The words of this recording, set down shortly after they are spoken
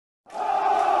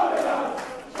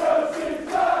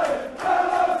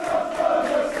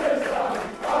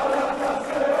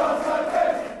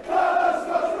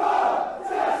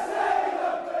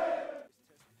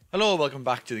welcome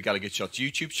back to the Gallagher Shots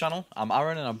YouTube channel. I'm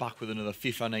Aaron and I'm back with another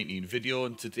FIFA 19 video,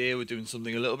 and today we're doing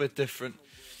something a little bit different.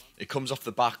 It comes off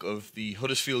the back of the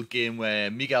Huddersfield game where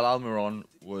Miguel Almiron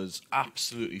was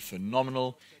absolutely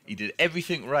phenomenal. He did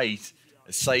everything right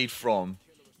aside from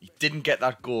he didn't get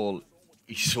that goal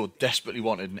he so desperately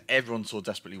wanted and everyone so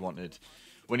desperately wanted.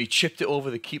 When he chipped it over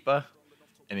the keeper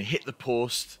and it hit the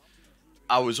post,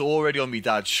 I was already on my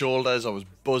dad's shoulders. I was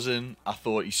buzzing. I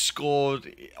thought he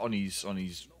scored on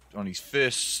his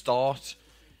first start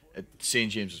at St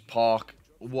James's Park.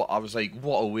 I was like,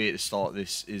 what a way to start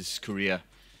his career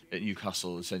at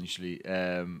Newcastle, essentially.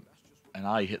 And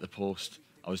I hit the post.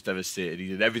 I was devastated. He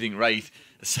did everything right.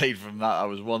 Aside from that, I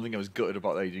was one thing I was gutted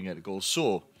about that he didn't get a goal.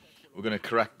 So we're going to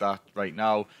correct that right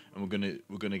now, and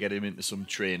we're gonna get him into some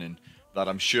training that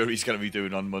I'm sure he's going to be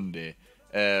doing on Monday.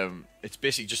 It's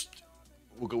basically just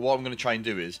what I'm going to try and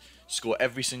do is score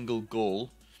every single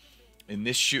goal in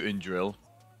this shooting drill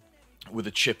with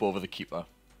a chip over the keeper.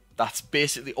 That's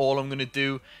basically all I'm going to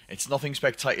do. It's nothing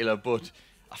spectacular, but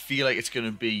I feel like it's going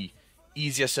to be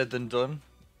easier said than done.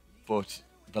 But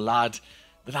the lad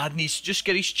needs to just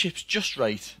get his chips just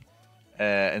right,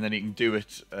 and then he can do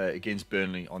it against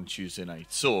Burnley on Tuesday night.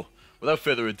 So, without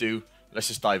further ado, let's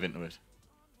just dive into it.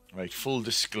 Right, full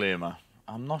disclaimer.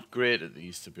 I'm not great at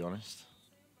these, to be honest.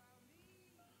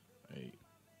 Right.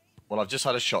 Well, I've just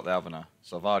had a shot there, haven't I?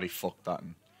 So I've already fucked that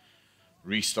and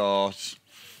restart.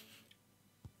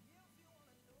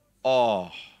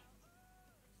 Oh.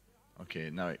 Okay,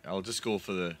 now I'll just go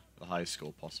for the highest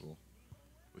score possible.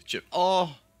 With chip.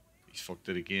 Oh! He's fucked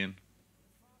it again.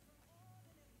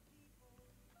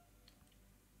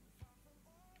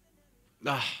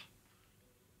 Ah.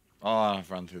 Oh, I've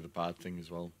ran through the bad thing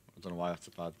as well. I don't know why that's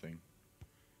a bad thing.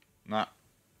 Nah.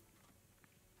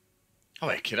 Oh,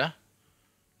 wait, kidder.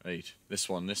 Right, this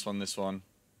one.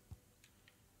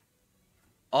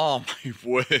 Oh, my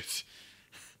word.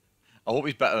 I hope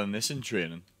he's better than this in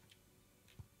training.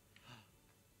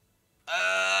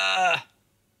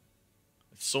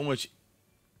 It's so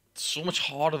much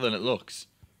harder than it looks.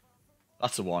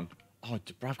 That's the one. Oh,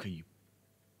 Dubravka, you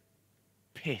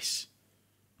piss.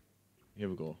 Here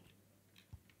we go.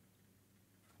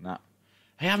 Nah.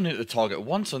 I haven't hit the target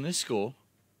once on this score.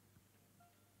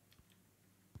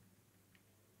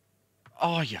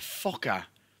 Oh, you fucker.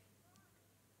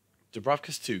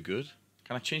 Dubravka's too good.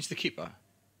 Can I change the keeper?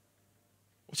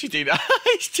 What's he doing?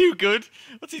 He's too good.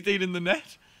 What's he doing in the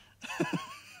net?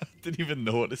 Didn't even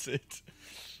notice it.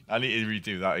 I need to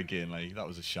redo that again. Like, that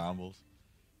was a shambles.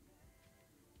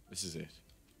 This is it.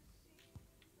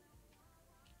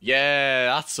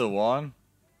 Yeah, that's the one.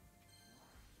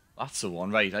 That's the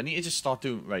one. Right, I need to just start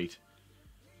doing... Right.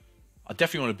 I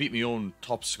definitely want to beat my own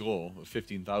top score of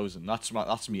 15,000. That's my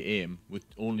aim with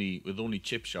only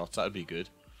chip shots. That'd be good.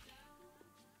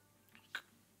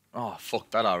 Oh, fuck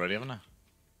that already, haven't I?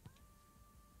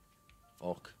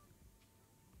 Fuck.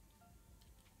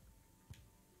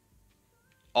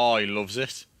 Oh, he loves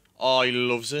it. Oh, he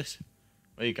loves it.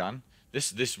 There you can.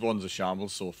 This one's a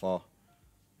shambles so far.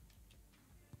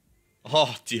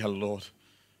 Oh, dear Lord.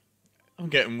 I'm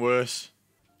getting worse.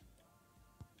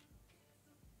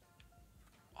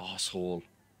 Arsehole.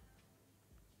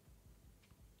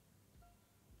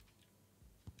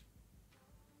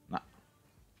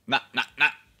 Nah.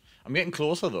 I'm getting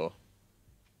closer though.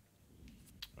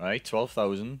 Right,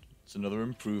 12,000. It's another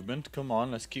improvement. Come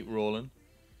on, let's keep rolling.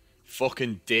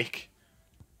 Fucking dick.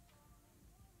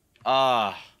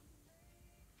 Ah.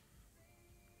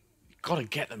 You gotta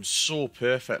get them so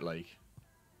perfect, like.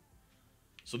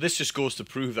 So this just goes to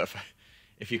prove that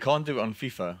if you can't do it on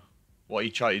FIFA, what he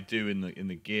tried to do in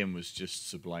the game was just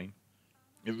sublime.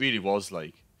 It really was,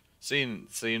 like, seeing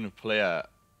a player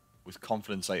with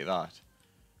confidence like that.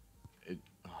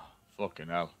 Fucking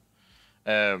hell.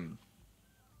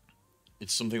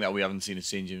 It's something that we haven't seen at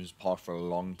St James's Park for a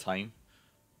long time.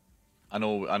 I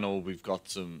know we've got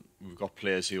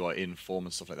players who are in form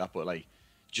and stuff like that, but like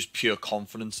just pure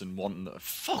confidence and wanting the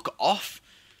fuck off.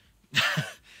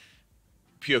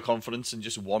 Pure confidence and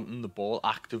just wanting the ball,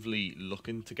 actively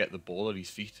looking to get the ball at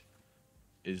his feet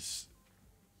is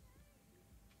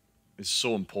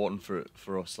so important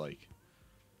for us, like.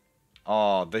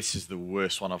 Oh, this is the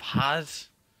worst one I've had.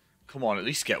 Come on, at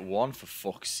least get one for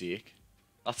fuck's sake.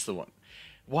 That's the one.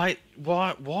 Why?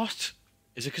 What?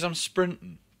 Is it because I'm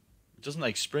sprinting? It doesn't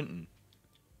like sprinting.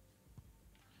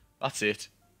 That's it.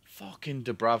 Fucking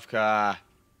Dubravka.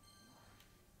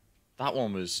 That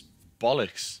one was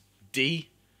bollocks. D.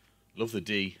 Love the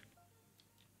D.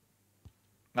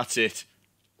 That's it.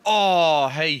 Oh,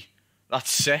 hey. That's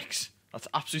sex. That's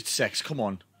absolute sex. Come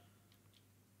on.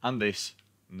 And this.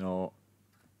 No.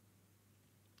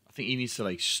 I think he needs to,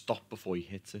 like, stop before he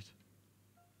hits it.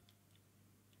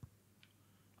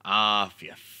 Ah,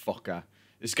 you fucker.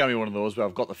 This is going to be one of those where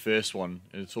I've got the first one,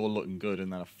 and it's all looking good,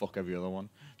 and then I fuck every other one.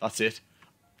 That's it.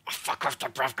 Oh, fuck off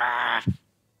Dubravka! I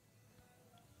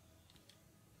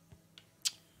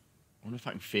wonder if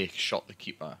I can fake shot the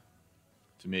keeper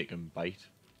to make him bite.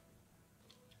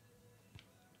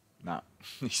 Nah,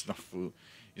 he's not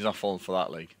falling for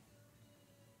that, like.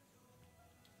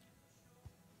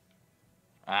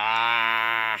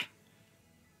 Ah!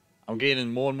 I'm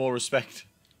gaining more and more respect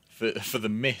for the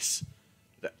miss.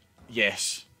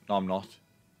 Yes. No, I'm not.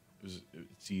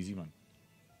 It's easy, man.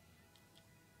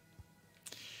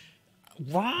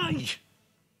 Why?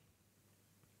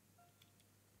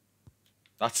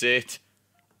 That's it.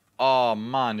 Oh,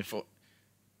 man. If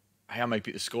I might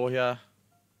beat the score here.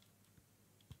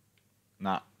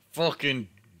 Nah. Fucking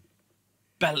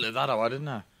belted that out, didn't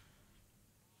I?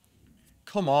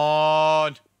 Come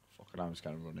on. Fucking, I'm just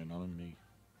kind of running on me.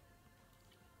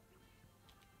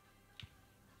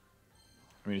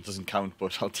 I mean, it doesn't count,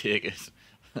 but I'll take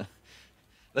it.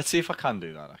 Let's see if I can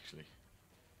do that, actually.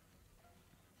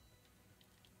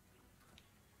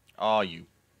 Oh, you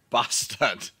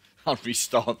bastard. I'll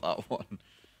restart that one.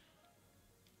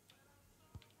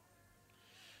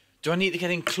 Do I need to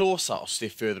get in closer or stay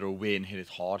further away and hit it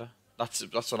harder? That's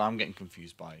what I'm getting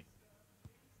confused by.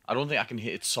 I don't think I can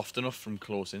hit it soft enough from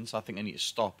close in, so I think I need to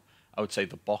stop outside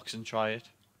the box and try it.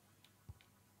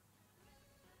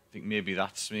 I think maybe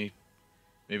that's me.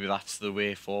 Maybe that's the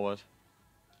way forward.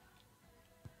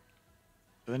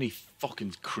 But then he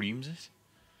fucking creams it.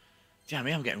 Damn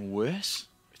me, I'm getting worse.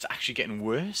 It's actually getting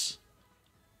worse.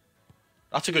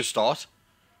 That's a good start.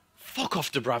 Fuck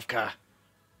off, Dubravka.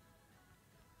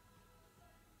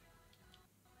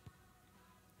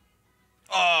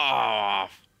 Oh!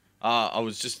 I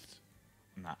was just...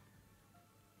 Nah.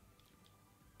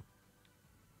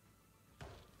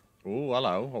 Oh,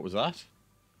 hello. What was that?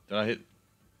 Did I hit...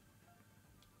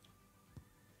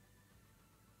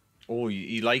 Oh,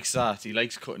 he likes that. He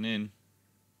likes cutting in.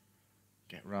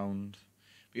 Get round.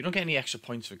 But you don't get any extra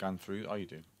points for going through. Oh, you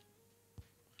do.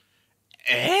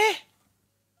 Eh?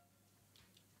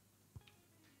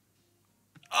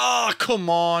 Oh, come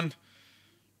on.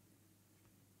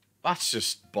 That's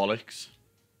just bollocks.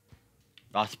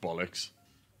 That's bollocks.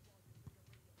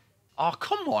 Oh,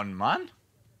 come on, man.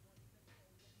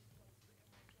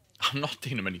 I'm not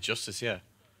doing him any justice here.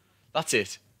 That's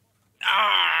it.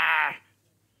 Ah!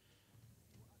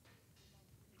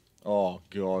 Oh,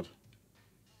 God.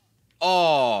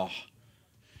 Oh.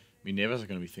 My neighbours are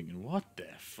going to be thinking, what the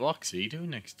fuck's he doing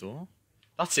next door?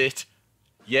 That's it.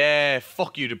 Yeah,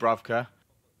 fuck you, Dubravka.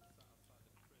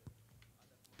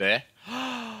 There.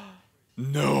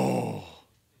 No.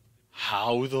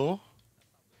 How, though?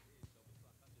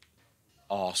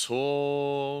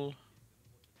 Arsehole.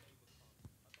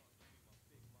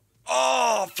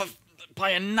 Oh,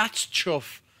 by a gnat's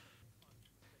chuff.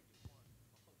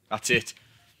 That's it.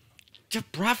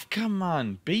 Dubravka,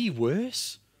 man. Be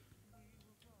worse.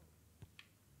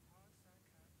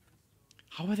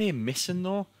 How are they missing,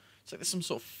 though? It's like there's some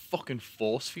sort of fucking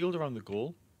force field around the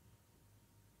goal.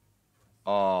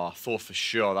 Oh, I thought for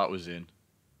sure that was in.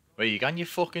 Wait, you got your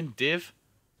fucking div?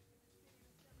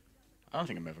 I don't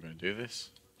think I'm ever going to do this.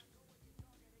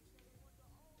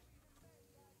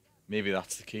 Maybe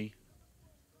that's the key.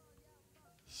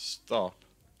 Stop.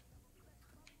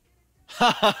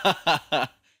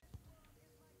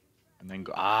 And then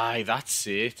go... Aye, that's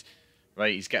it.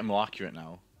 Right, he's getting more accurate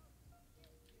now.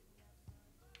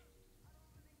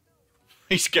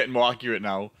 He's getting more accurate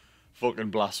now. Fucking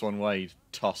blast one wide.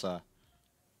 Tosser.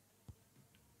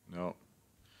 No.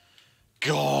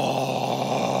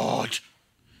 God!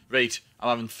 Right, I'm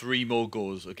having 3 more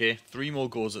goals, okay? 3 more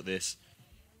goals at this.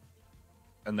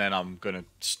 And then I'm going to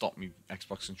stop me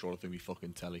Xbox controller through me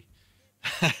fucking telly.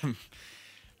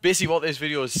 Basically what this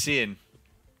video is saying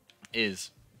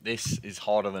is, this is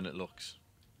harder than it looks.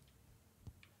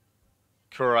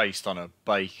 Christ on a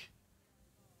bike.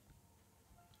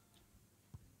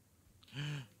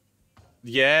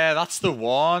 Yeah, that's the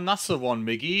one. That's the one,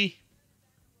 Miggy.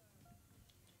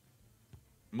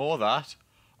 More of that.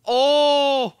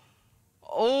 Oh!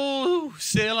 Oh,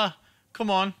 Sailor. Come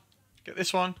on. Get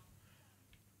this one.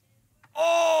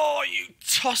 Oh, you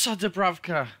tosser,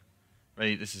 Dubravka.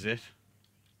 Right, this is it.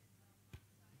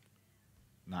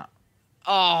 Nah.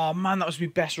 Oh, man, that was my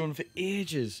best run for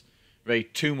ages.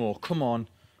 Right, 2 more. Come on.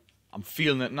 I'm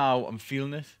feeling it now. I'm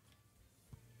feeling it.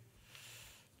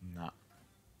 Nah.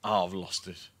 Oh, I've lost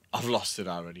it. I've lost it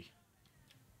already.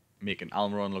 Making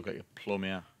Almiron look like a plum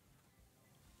here.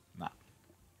 Nah.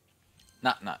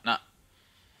 Nah.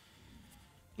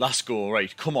 Let's go.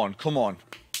 Right, come on, come on.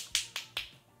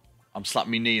 I'm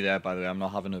slapping my knee there, by the way. I'm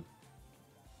not having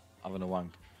a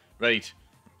wank. Right.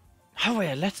 Oh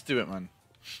yeah, let's do it, man.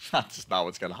 That's not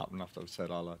what's gonna happen after I've said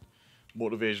all that.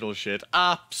 Motivational shit.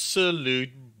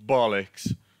 Absolute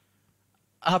bollocks.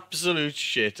 Absolute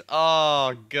shit.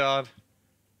 Oh god.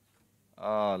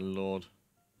 Oh lord.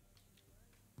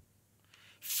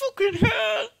 Fucking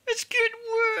hell! It's getting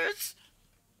worse!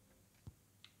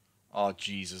 Oh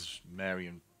Jesus, Mary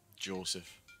and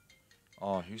Joseph.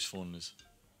 Oh, whose phone is?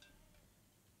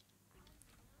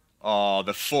 Oh,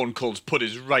 the phone call's put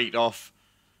us right off.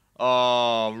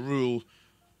 Oh, rule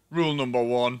number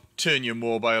 1, turn your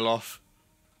mobile off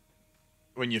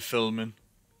when you're filming.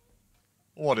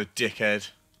 What a dickhead.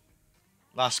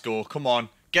 Let's go, come on,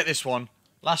 get this one.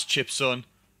 Last chip, son.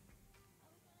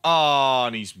 Oh,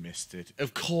 and he's missed it.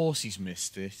 Of course he's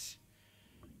missed it.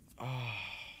 Oh.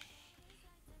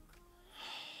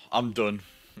 I'm done.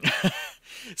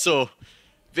 So,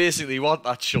 basically what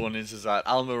that's showing is that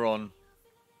Almiron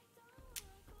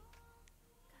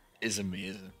is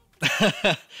amazing.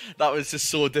 That was just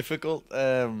so difficult.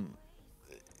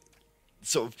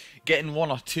 Sort of getting 1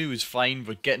 or 2 is fine,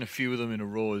 but getting a few of them in a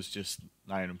row is just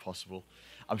nigh impossible.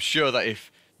 I'm sure that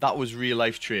if that was real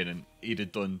life training, he'd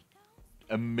have done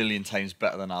a million times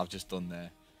better than I've just done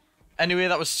there. Anyway,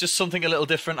 that was just something a little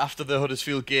different after the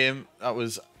Huddersfield game. That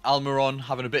was Almiron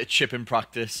having a bit of chip in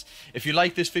practice. If you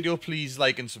like this video, please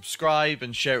like and subscribe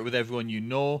and share it with everyone you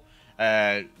know.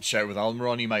 Share it with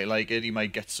Almiron, he might like it, he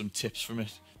might get some tips from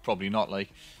it. Probably not,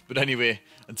 like. But anyway,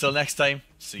 until next time,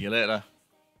 see you later.